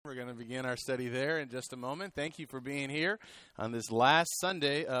going to begin our study there in just a moment. Thank you for being here on this last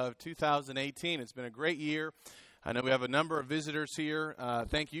Sunday of 2018. It's been a great year. I know we have a number of visitors here.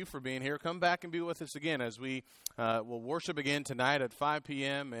 Thank you for being here. Come back and be with us again as we will worship again tonight at 5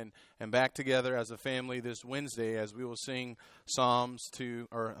 p.m. and back together as a family this Wednesday as we will sing songs to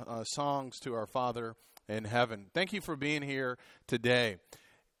our Father in heaven. Thank you for being here today.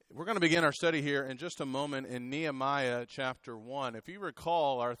 We're going to begin our study here in just a moment in Nehemiah chapter 1. If you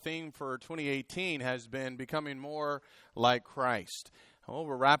recall, our theme for 2018 has been becoming more like Christ. Well,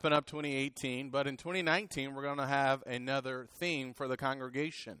 we're wrapping up 2018, but in 2019, we're going to have another theme for the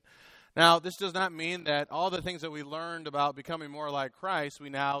congregation. Now, this does not mean that all the things that we learned about becoming more like Christ, we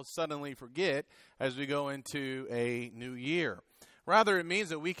now suddenly forget as we go into a new year. Rather, it means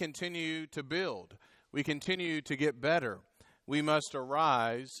that we continue to build. We continue to get better. We must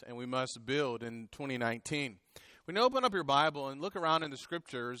arise and we must build in 2019. When you open up your Bible and look around in the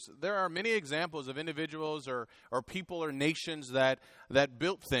Scriptures, there are many examples of individuals or people or nations that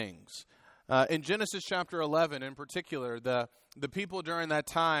built things. In Genesis chapter 11 in particular, the people during that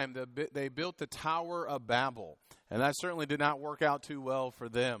time, they built the Tower of Babel. And that certainly did not work out too well for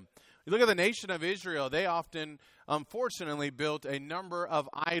them. You look at the nation of Israel, they often, unfortunately, built a number of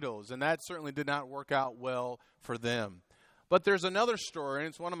idols. And that certainly did not work out well for them. But there's another story, and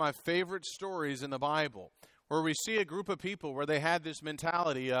it's one of my favorite stories in the Bible, where we see a group of people where they had this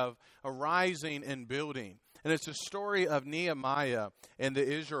mentality of arising and building. And it's the story of Nehemiah and the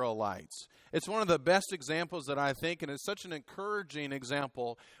Israelites. It's one of the best examples that I think, and it's such an encouraging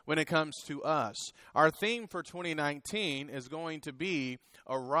example when it comes to us. Our theme for 2019 is going to be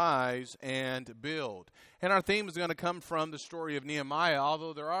arise and build. And our theme is going to come from the story of Nehemiah,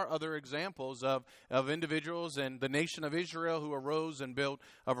 although there are other examples of individuals and the nation of Israel who arose and built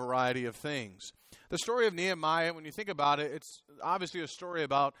a variety of things. The story of Nehemiah, when you think about it, it's obviously a story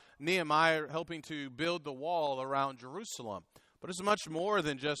about Nehemiah helping to build the wall around Jerusalem. But it's much more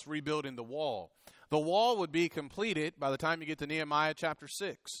than just rebuilding the wall. The wall would be completed by the time you get to Nehemiah chapter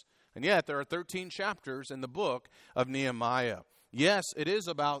 6. And yet there are 13 chapters in the book of Nehemiah. Yes, it is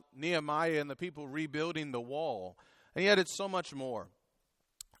about Nehemiah and the people rebuilding the wall. And yet it's so much more.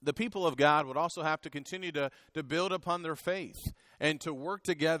 The people of God would also have to continue to build upon their faith and to work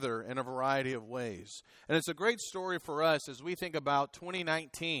together in a variety of ways. And it's a great story for us as we think about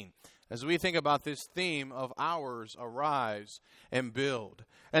 2019, as we think about this theme of ours, arise and build.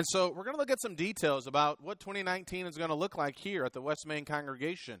 And so we're going to look at some details about what 2019 is going to look like here at the West Main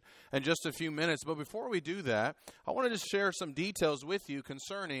congregation in just a few minutes. But before we do that, I want to just share some details with you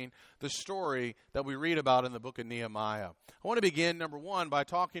concerning the story that we read about in the book of Nehemiah. I want to begin, number one, by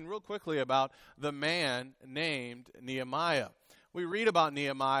talking real quickly about the man named Nehemiah. We read about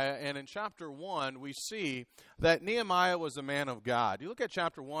Nehemiah, and in chapter 1, we see that Nehemiah was a man of God. You look at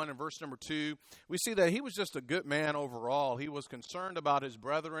chapter 1 and verse number 2, we see that he was just a good man overall. He was concerned about his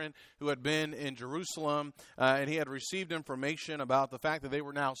brethren who had been in Jerusalem, and he had received information about the fact that they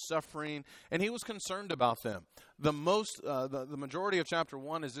were now suffering, and he was concerned about them. The majority of chapter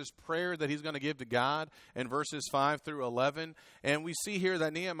 1 is this prayer that he's going to give to God in verses 5 through 11, and we see here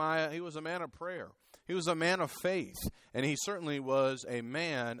that Nehemiah, he was a man of prayer. He was a man of faith, and he certainly was a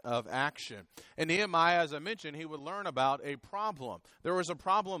man of action. And Nehemiah, as I mentioned, he would learn about a problem. There was a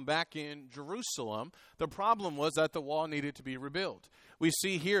problem back in Jerusalem. The problem was that the wall needed to be rebuilt. We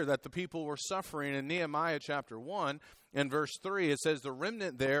see here that the people were suffering in Nehemiah chapter 1. In verse 3, it says, "The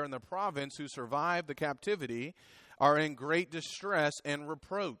remnant there in the province who survived the captivity are in great distress and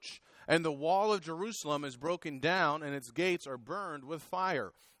reproach. And the wall of Jerusalem is broken down, and its gates are burned with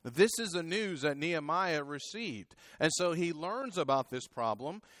fire." This is the news that Nehemiah received. And so he learns about this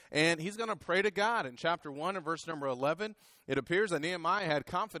problem, and he's going to pray to God. In chapter 1 and verse number 11, it appears that Nehemiah had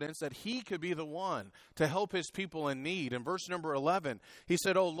confidence that he could be the one to help his people in need. In verse number 11, he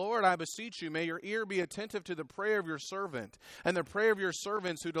said, "O Lord, I beseech you, may your ear be attentive to the prayer of your servant and the prayer of your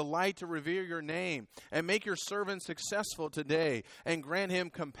servants who delight to revere your name, and make your servant successful today, and grant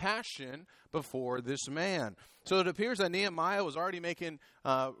him compassion before this man." So it appears that Nehemiah was already making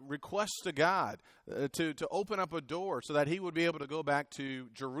requests to God to open up a door so that he would be able to go back to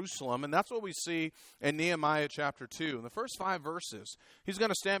Jerusalem. And that's what we see in Nehemiah chapter 2. In the first 5 verses, he's going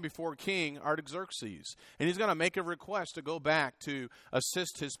to stand before King Artaxerxes, and he's going to make a request to go back to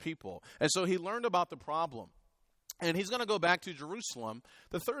assist his people. And so he learned about the problem. And he's going to go back to Jerusalem.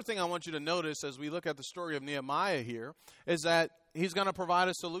 The third thing I want you to notice as we look at the story of Nehemiah here is that he's going to provide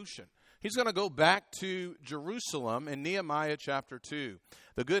a solution. He's going to go back to Jerusalem in Nehemiah chapter 2.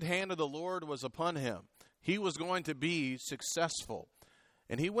 The good hand of the Lord was upon him. He was going to be successful.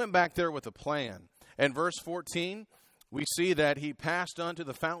 And he went back there with a plan. In verse 14, We see that he passed unto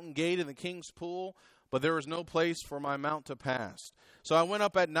the fountain gate in the king's pool, but there was no place for my mount to pass. So I went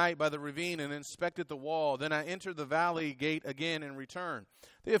up at night by the ravine and inspected the wall. Then I entered the valley gate again and returned.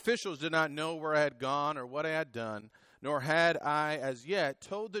 The officials did not know where I had gone or what I had done, nor had I as yet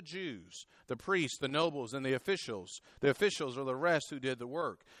told the Jews, the priests, the nobles, and the officials or the rest who did the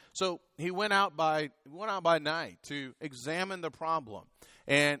work. So he went out by night to examine the problem,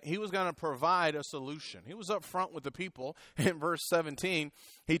 and he was going to provide a solution. He was up front with the people. In verse 17,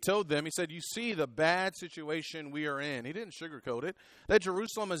 he told them, he said, you see the bad situation we are in. He didn't sugarcoat it. That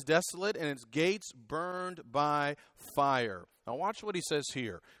Jerusalem is desolate and its gates burned by fire. Now watch what he says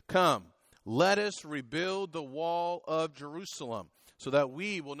here. Come, let us rebuild the wall of Jerusalem so that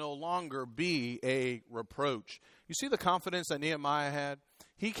we will no longer be a reproach. You see the confidence that Nehemiah had?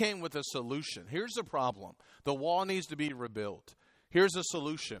 He came with a solution. Here's the problem. The wall needs to be rebuilt. Here's the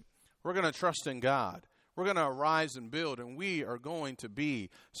solution. We're going to trust in God. We're going to arise and build, and we are going to be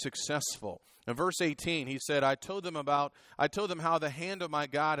successful. In verse 18, he said, I told them how the hand of my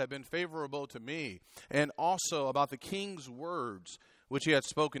God had been favorable to me, and also about the king's words which he had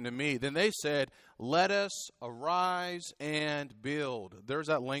spoken to me. Then they said, let us arise and build. There's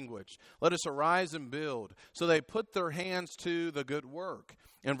that language. Let us arise and build. So they put their hands to the good work.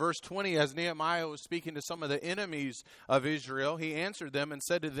 In verse 20, as Nehemiah was speaking to some of the enemies of Israel, he answered them and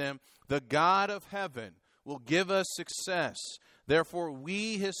said to them, the God of heaven will give us success. Therefore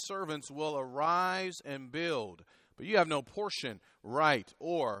we, his servants, will arise and build. But you have no portion, right,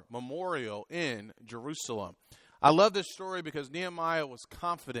 or memorial in Jerusalem. I love this story because Nehemiah was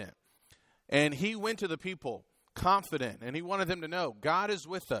confident. And he went to the people confident. And he wanted them to know, God is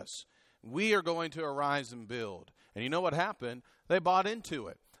with us. We are going to arise and build. And you know what happened? They bought into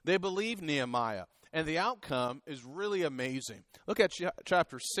it. They believed Nehemiah. And the outcome is really amazing. Look at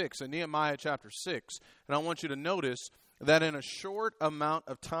chapter 6, in Nehemiah chapter 6. And I want you to notice that in a short amount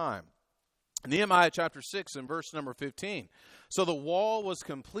of time, Nehemiah chapter 6 and verse number 15. So the wall was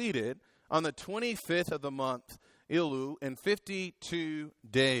completed on the 25th of the month, Elul, in 52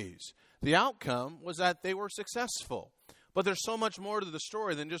 days. The outcome was that they were successful. But there's so much more to the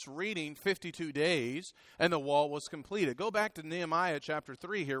story than just reading 52 days and the wall was completed. Go back to Nehemiah chapter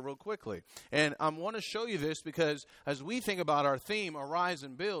 3 here real quickly. And I want to show you this because as we think about our theme, Arise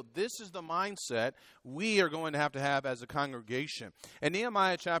and Build, this is the mindset we are going to have as a congregation. In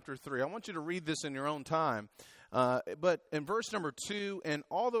Nehemiah chapter 3, I want you to read this in your own time. But in verse number 2 and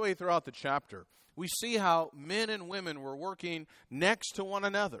all the way throughout the chapter, we see how men and women were working next to one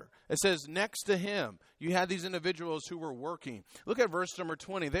another. It says next to him. You had these individuals who were working. Look at verse number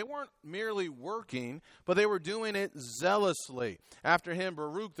 20. They weren't merely working, but they were doing it zealously. After him,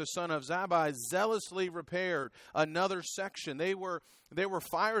 Baruch, the son of Zabbai, zealously repaired another section. They were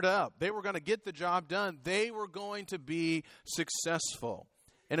fired up. They were going to get the job done. They were going to be successful.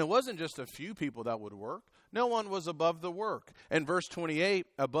 And it wasn't just a few people that would work. No one was above the work. In verse 28,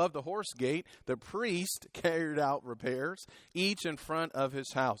 above the horse gate, the priest carried out repairs, each in front of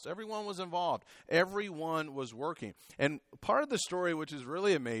his house. Everyone was involved. Everyone was working. And part of the story, which is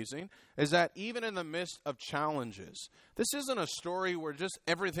really amazing, is that even in the midst of challenges, this isn't a story where just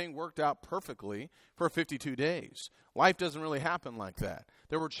everything worked out perfectly for 52 days. Life doesn't really happen like that.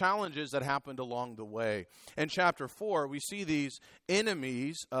 There were challenges that happened along the way. In chapter 4, we see these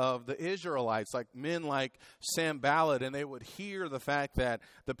enemies of the Israelites, like men like Sanballat, and they would hear the fact that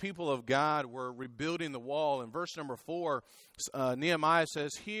the people of God were rebuilding the wall. In verse number 4, Nehemiah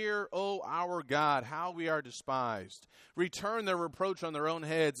says, Hear, O our God, how we are despised. Return their reproach on their own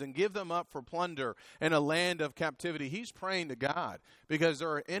heads and give them up for plunder in a land of captivity. He's praying to God because there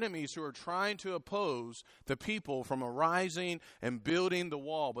are enemies who are trying to oppose the people from arising and building the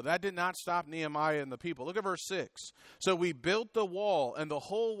wall. But that did not stop Nehemiah and the people. Look at verse 6. So we built the wall, and the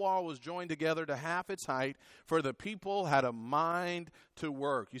whole wall was joined together to half its height, for the people had a mind to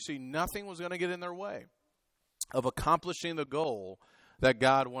work. You see, nothing was going to get in their way of accomplishing the goal that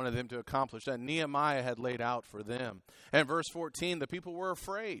God wanted them to accomplish, that Nehemiah had laid out for them. And verse 14, the people were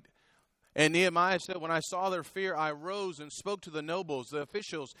afraid. And Nehemiah said, when I saw their fear, I rose and spoke to the nobles, the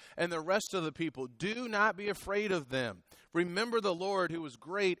officials, and the rest of the people. Do not be afraid of them. Remember the Lord who is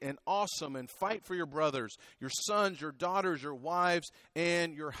great and awesome, and fight for your brothers, your sons, your daughters, your wives,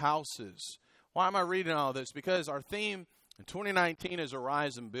 and your houses. Why am I reading all this? Because our theme in 2019 is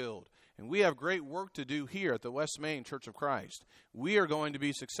Arise and Build. And we have great work to do here at the West Main Church of Christ. We are going to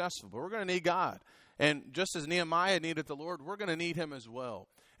be successful, but we're going to need God. And just as Nehemiah needed the Lord, we're going to need him as well.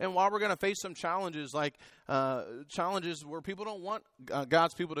 And while we're going to face some challenges, like challenges where people don't want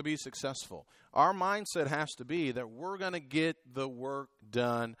God's people to be successful, our mindset has to be that we're going to get the work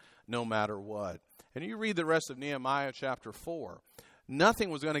done no matter what. And you read the rest of Nehemiah chapter 4. Nothing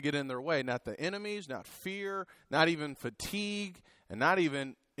was going to get in their way, not the enemies, not fear, not even fatigue, and not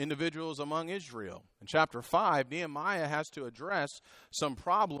even individuals among Israel. In chapter 5, Nehemiah has to address some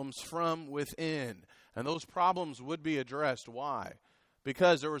problems from within. And those problems would be addressed. Why?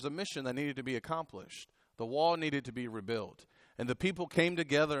 Because there was a mission that needed to be accomplished. The wall needed to be rebuilt. And the people came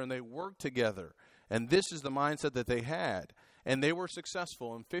together and they worked together. And this is the mindset that they had. And they were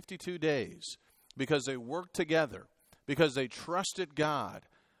successful in 52 days because they worked together, because they trusted God,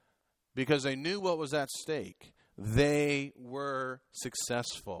 because they knew what was at stake. They were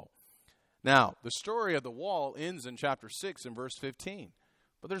successful. Now, the story of the wall ends in chapter 6 and verse 15.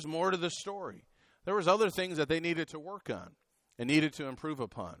 But there's more to the story. There was other things that they needed to work on and needed to improve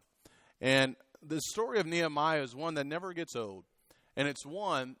upon. And the story of Nehemiah is one that never gets old. And it's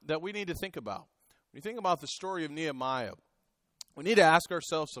one that we need to think about. When you think about the story of Nehemiah, we need to ask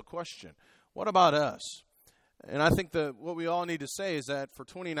ourselves a question. What about us? And I think that what we all need to say is that for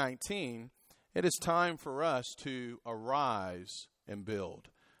 2019, it is time for us to arise and build.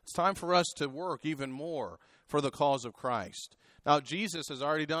 It's time for us to work even more for the cause of Christ. Now, Jesus has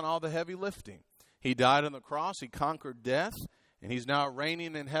already done all the heavy lifting. He died on the cross. He conquered death. And he's now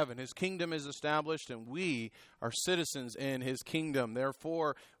reigning in heaven. His kingdom is established, and we are citizens in his kingdom.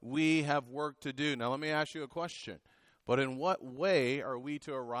 Therefore, we have work to do. Now, let me ask you a question. But in what way are we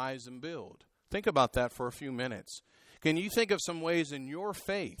to arise and build? Think about that for a few minutes. Can you think of some ways in your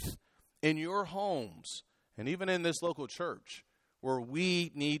faith, in your homes, and even in this local church, where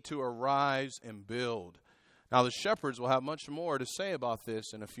we need to arise and build? Now, the shepherds will have much more to say about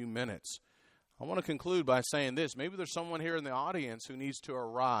this in a few minutes. I want to conclude by saying this. Maybe there's someone here in the audience who needs to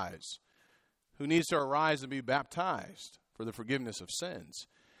arise and be baptized for the forgiveness of sins.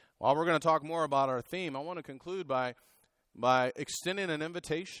 While we're going to talk more about our theme, I want to conclude by extending an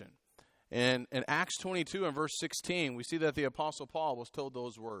invitation. And in Acts 22 and verse 16, we see that the Apostle Paul was told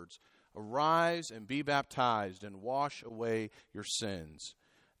those words, "Arise and be baptized and wash away your sins."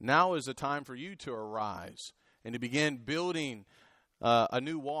 Now is the time for you to arise and to begin building a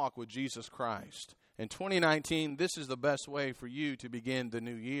new walk with Jesus Christ. In 2019, this is the best way for you to begin the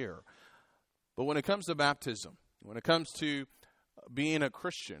new year. But when it comes to baptism, when it comes to being a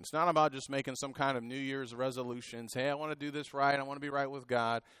Christian, it's not about just making some kind of New Year's resolutions. Hey, I want to do this right. I want to be right with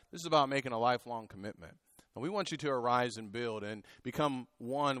God. This is about making a lifelong commitment. And we want you to arise and build and become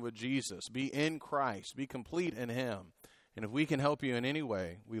one with Jesus. Be in Christ. Be complete in him. And if we can help you in any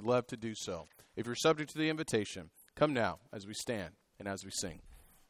way, we'd love to do so. If you're subject to the invitation, come now as we stand and as we sing.